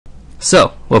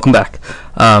So, welcome back.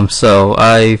 So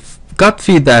I've got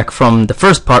feedback from the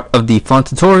first part of the font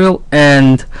tutorial,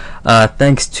 and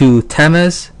thanks to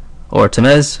Tamez,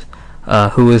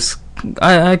 who is,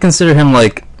 I consider him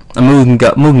like a Mugen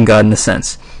god in a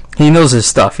sense. He knows his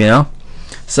stuff, you know?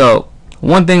 So,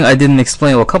 one thing I didn't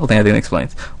explain, well, a couple things I didn't explain,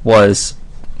 was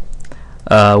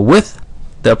with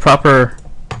the proper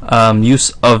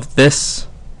use of this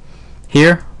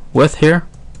here,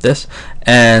 this,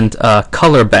 and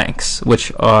color banks,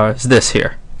 which are this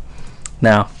here.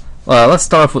 Now, let's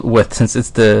start off with width, since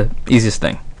it's the easiest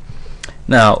thing.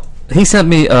 Now, he sent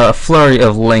me a flurry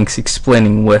of links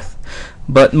explaining width,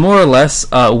 but more or less,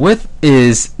 width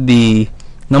is the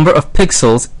number of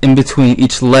pixels in between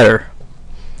each letter.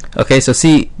 Okay, so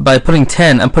see, by putting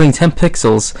 10, I'm putting 10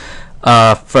 pixels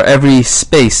for every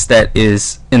space that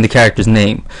is in the character's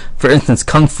name. For instance,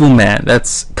 Kung Fu Man,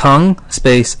 that's Kung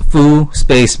space Fu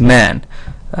space Man.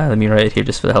 Let me write it here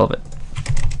just for the hell of it.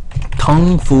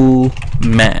 Kung Fu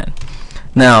Man.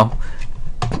 Now,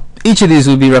 each of these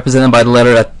would be represented by the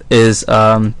letter that is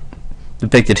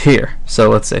depicted here. So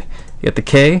let's say you get the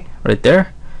K right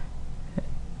there,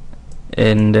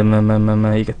 and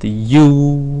you get the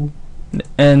U, the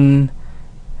N,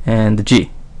 and the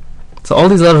G. So all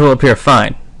these letters will appear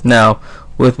fine. Now,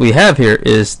 what we have here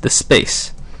is the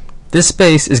space. This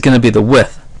space is going to be the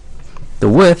width. The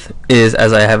width is,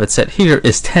 as I have it set here,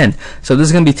 is 10. So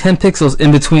there's going to be 10 pixels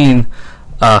in between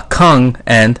Kung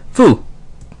and Fu.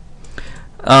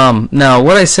 Now,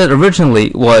 what I said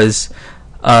originally was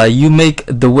you make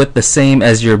the width the same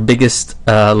as your biggest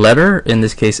letter, in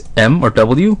this case M or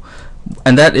W,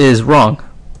 and that is wrong,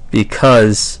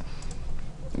 because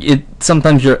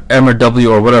sometimes your M or W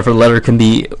or whatever letter can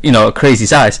be, you know, a crazy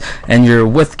size, and your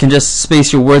width can just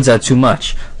space your words out too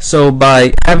much. So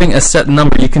by having a set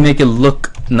number, you can make it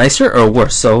look nicer or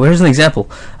worse. So here's an example.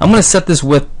 I'm going to set this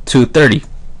width to 30,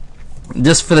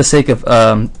 just for the sake of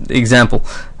example.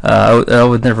 I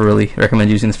would never really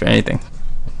recommend using this for anything.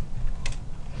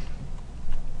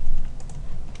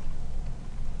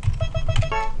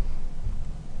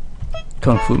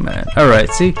 Kung Fu Man. Alright,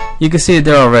 see? You can see it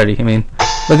there already. I mean,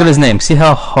 look at his name. See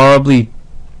how horribly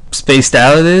spaced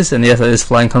out it is? And yes, it is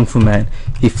Flying Kung Fu Man.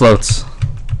 He floats.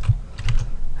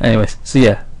 Anyways, so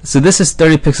yeah. So this is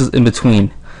 30 pixels in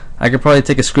between. I could probably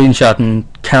take a screenshot and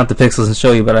count the pixels and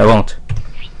show you, but I won't.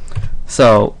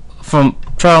 So, from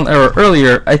trial and error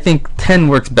earlier, I think 10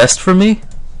 works best for me.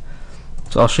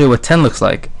 So I'll show you what 10 looks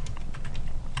like.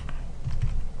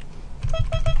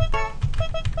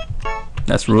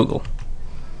 That's Rugal.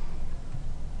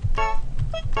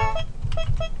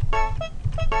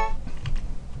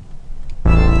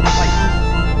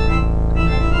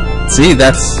 See,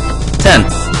 that's 10.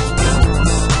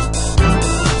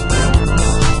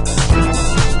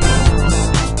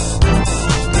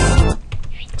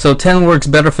 So 10 works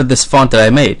better for this font that I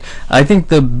made. I think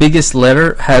the biggest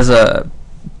letter has a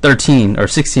 13 or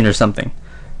 16 or something.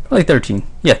 Probably 13.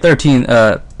 Yeah, 13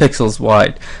 pixels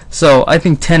wide. So I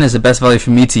think 10 is the best value for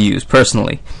me to use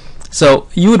personally. So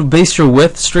you would base your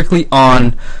width strictly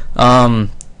on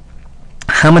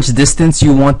how much distance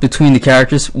you want between the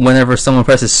characters whenever someone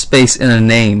presses space in a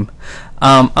name.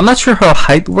 I'm not sure how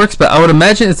height works, but I would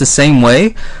imagine it's the same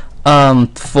way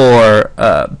for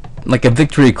like a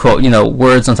victory quote, you know,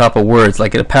 words on top of words,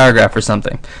 like in a paragraph or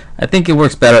something. I think it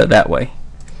works better that way.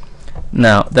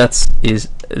 Now,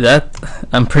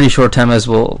 I'm pretty sure Tamez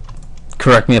will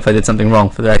correct me if I did something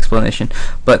wrong for that explanation.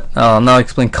 But I'll now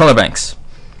explain color banks.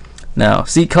 Now,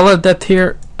 see, color depth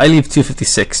here, I leave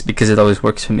 256 because it always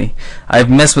works for me.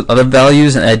 I've messed with other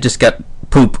values and I just got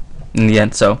poop in the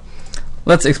end. So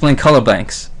let's explain color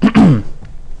banks.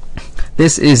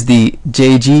 This is the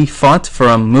JG font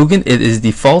from Mugen. It is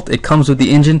default. It comes with the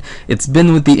engine. It's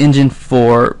been with the engine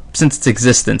since its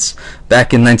existence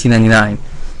back in 1999.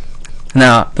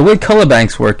 Now, the way color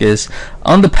banks work is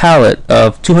on the palette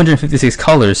of 256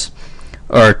 colors,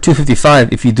 or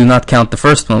 255 if you do not count the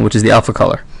first one, which is the alpha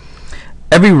color.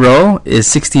 Every row is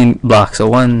 16 blocks, so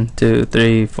 1, 2,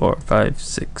 3, 4, 5,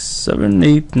 6, 7,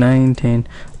 8, 9, 10,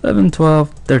 11, 12,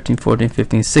 13, 14,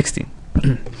 15, 16.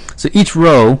 So each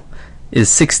row is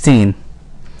 16,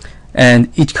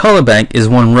 and each color bank is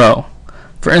one row.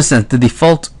 For instance, the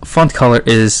default font color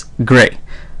is gray.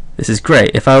 This is gray.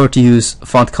 If I were to use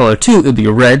font color 2, it would be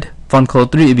red. Font color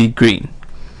 3, it would be green.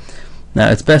 Now,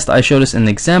 it's best I show this in an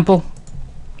example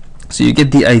so you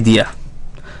get the idea.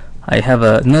 I have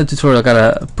another tutorial I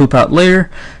gotta poop out later,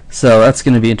 so that's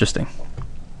gonna be interesting.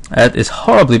 That is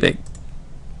horribly big.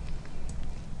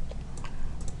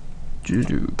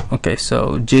 Okay,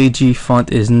 so JG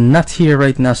font is not here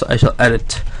right now, so I shall add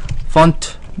it.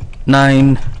 Font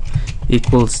 9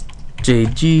 equals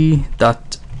jg.fnt.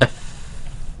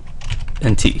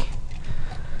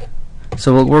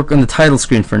 So we'll work on the title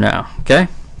screen for now. Okay.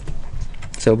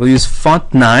 So we'll use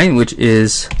font 9, which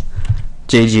is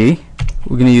JG.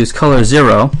 We're going to use color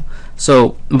 0.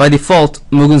 So by default,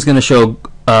 Mugen's going to show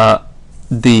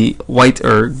the white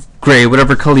or gray,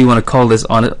 whatever color you want to call this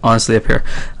on it, honestly up here.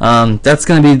 That's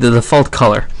going to be the default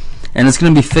color, and it's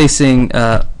going to be facing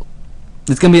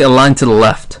it's going to be aligned to the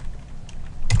left.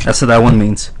 That's what that one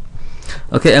means.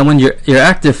 Okay, and when your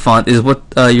active font is what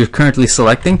you're currently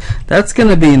selecting, that's going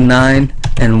to be 9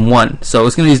 and 1. So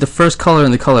it's going to use the first color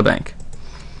in the color bank.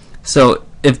 So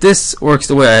if this works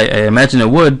the way I imagine it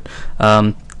would,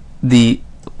 the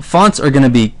fonts are going to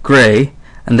be gray,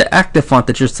 and the active font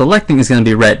that you're selecting is going to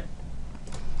be red.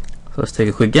 So let's take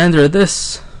a quick gander at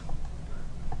this.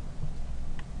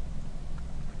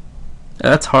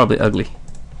 That's horribly ugly.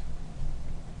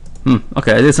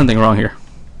 Okay, I did something wrong here.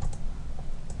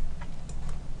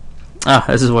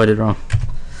 This is what I did wrong.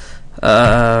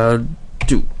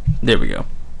 There we go.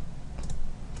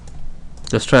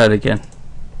 Let's try it again.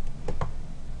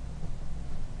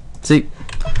 See?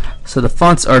 So the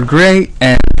fonts are gray,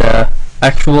 and the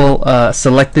actual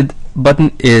selected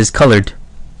button is colored.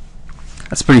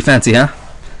 That's pretty fancy, huh?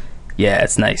 Yeah,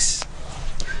 it's nice.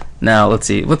 Now let's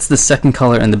see, what's the second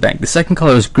color in the bank? The second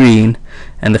color is green,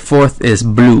 and the fourth is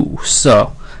blue.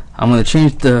 So I'm going to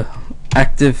change the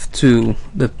active to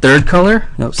the third color,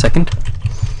 no, second.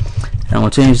 And I'm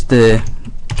going to change the,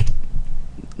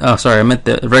 oh sorry, I meant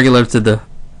the regular to the,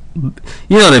 you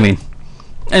know what I mean.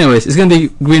 Anyways, it's going to be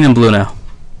green and blue now.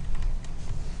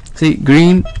 See,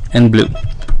 green and blue.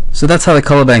 So that's how the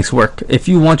color banks work. If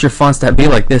you want your fonts to be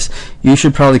like this, you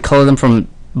should probably color them from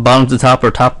bottom to top,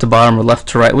 or top to bottom, or left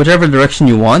to right, whichever direction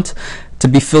you want to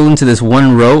be filled into this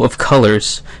one row of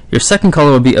colors. Your second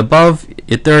color will be above,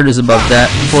 your third is above that,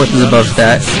 fourth is above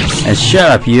that, and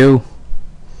shut up you,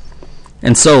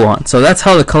 and so on. So that's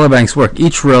how the color banks work.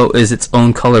 Each row is its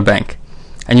own color bank,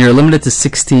 and you're limited to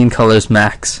 16 colors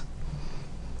max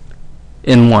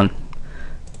in one.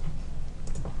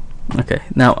 Okay,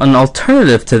 now an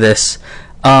alternative to this,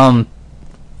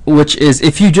 which is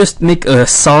if you just make a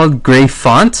solid gray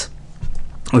font,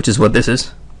 which is what this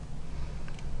is.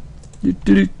 So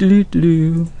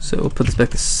we'll put this back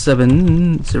to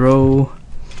 7.0.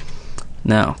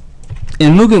 Now,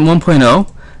 in Mugen 1.0,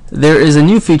 there is a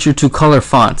new feature to color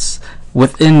fonts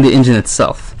within the engine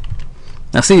itself.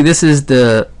 Now see, this is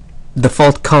the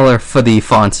default color for the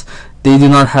fonts. They do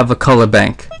not have a color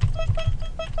bank.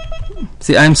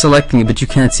 See, I'm selecting it, but you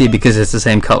can't see it because it's the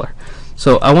same color.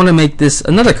 So I want to make this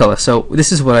another color. So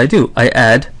this is what I do. I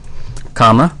add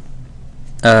comma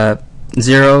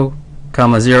 0,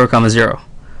 comma 0, comma 0.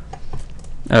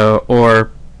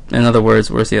 Or in other words,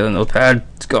 where's the other notepad?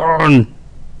 It's gone.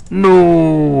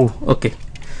 No. Okay.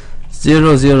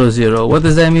 0, 0, 0. What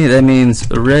does that mean? That means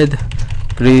red,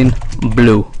 green,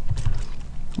 blue.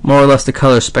 More or less the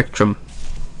color spectrum.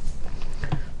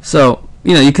 So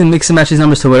you know, you can mix and match these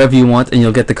numbers to whatever you want, and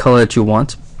you'll get the color that you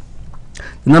want.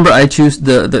 The number I choose,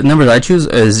 the numbers I choose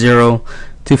is 0,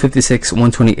 256,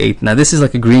 128. Now this is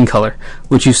like a green color,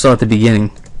 which you saw at the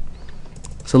beginning.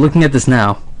 So looking at this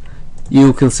now,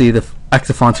 you can see the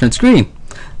active font turns green.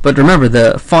 But remember,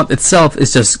 the font itself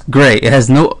is just gray. It has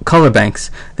no color banks.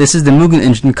 This is the Mugen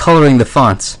engine coloring the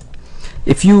fonts.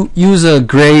 If you use a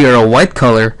gray or a white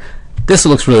color, this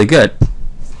looks really good.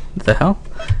 What the hell?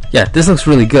 Yeah, this looks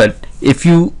really good. If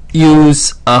you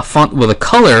use a font with a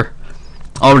color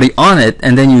already on it,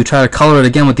 and then you try to color it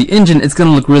again with the engine, it's going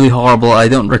to look really horrible. I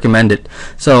don't recommend it.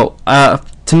 So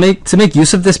to make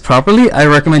use of this properly, I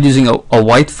recommend using a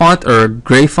white font or a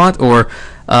gray font, or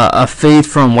a fade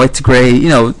from white to gray, you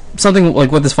know, something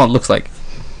like what this font looks like.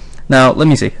 Now let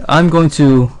me see. I'm going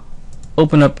to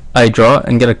open up iDraw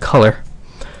and get a color.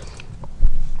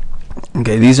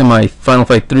 Okay, these are my Final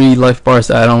Fight 3 life bars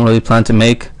that I don't really plan to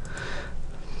make.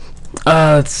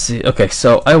 Let's see. Okay,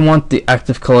 so I want the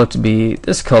active color to be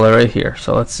this color right here.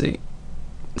 So let's see.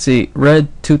 See, red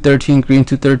 213, green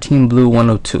 213, blue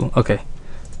 102. Okay,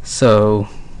 so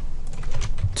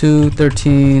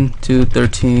 213,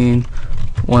 213,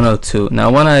 102. Now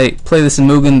when I play this in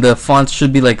Mugen, the font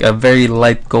should be like a very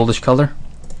light goldish color.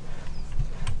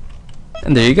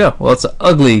 And there you go. Well, it's an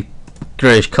ugly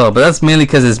grayish color, but that's mainly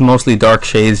because it's mostly dark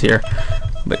shades here.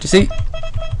 But you see,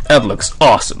 that looks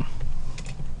awesome.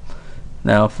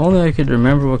 Now, if only I could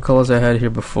remember what colors I had here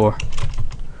before.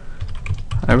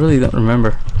 I really don't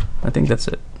remember. I think that's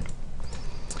it.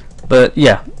 But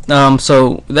yeah,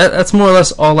 so that's more or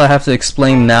less all I have to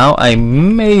explain now. I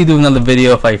may do another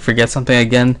video if I forget something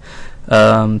again.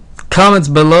 Comments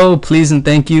below, please and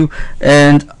thank you.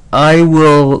 And I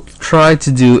will try try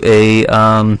to do a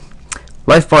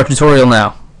life bar tutorial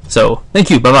now. So thank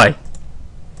you, bye bye.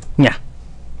 Yeah.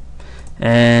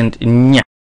 And yeah.